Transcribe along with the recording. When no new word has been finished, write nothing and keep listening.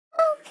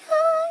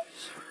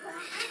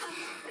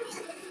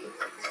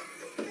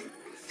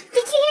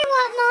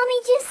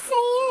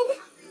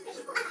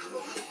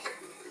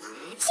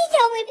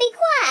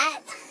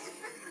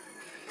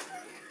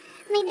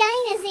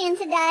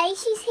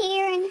she's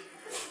here, and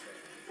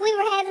we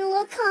were having a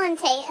little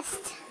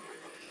contest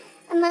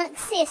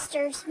amongst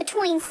sisters,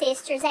 between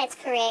sisters, that's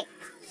correct.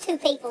 Two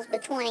people's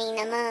between,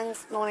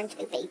 amongst more than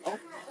two people.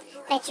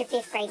 That's your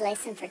 5th grade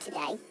lesson for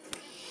today.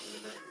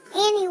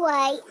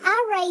 Anyway,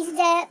 I raised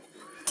up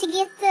to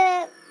get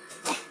the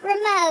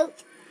remote,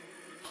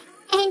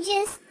 and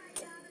just,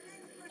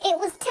 it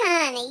was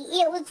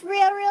tiny. It was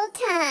real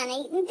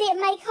tiny. It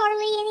didn't make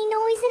hardly any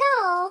noise at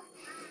all.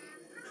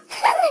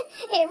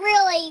 It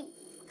really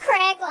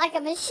cracked like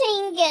a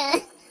machine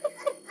gun.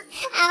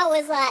 I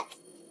was like,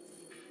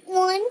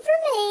 one for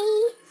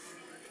me.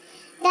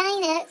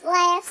 Dana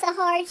laughed so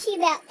hard she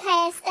about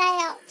passed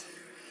out.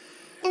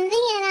 And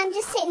then I'm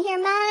just sitting here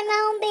minding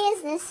my own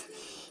business.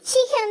 She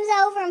comes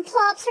over and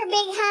plops her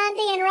big hind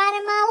end right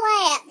in my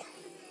lap.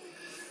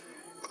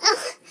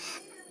 Oh,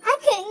 I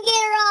couldn't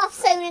get her off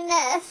soon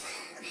enough.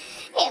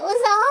 It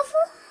was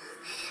awful.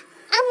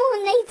 I'm going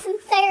to need some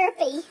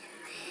therapy.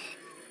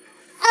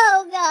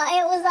 Oh, God,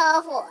 it was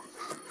awful.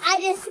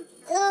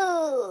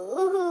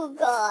 Oh,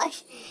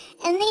 gosh.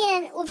 And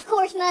then, of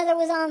course, Mother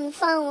was on the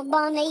phone with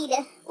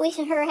Bonita,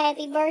 wishing her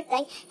happy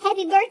birthday.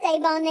 Happy birthday,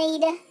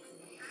 Bonita.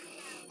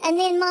 And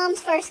then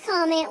Mom's first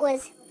comment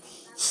was,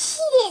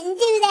 she didn't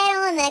do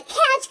that on the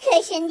couch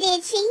cushion,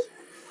 did she?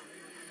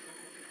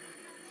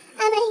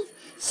 I mean,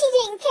 she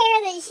didn't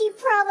care that she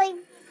probably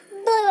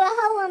blew a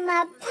hole in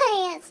my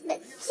pants,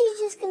 but she's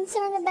just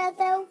concerned about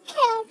the old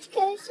couch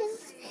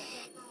cushions.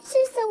 It's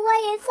just the way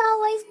it's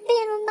always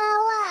been in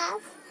my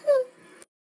life.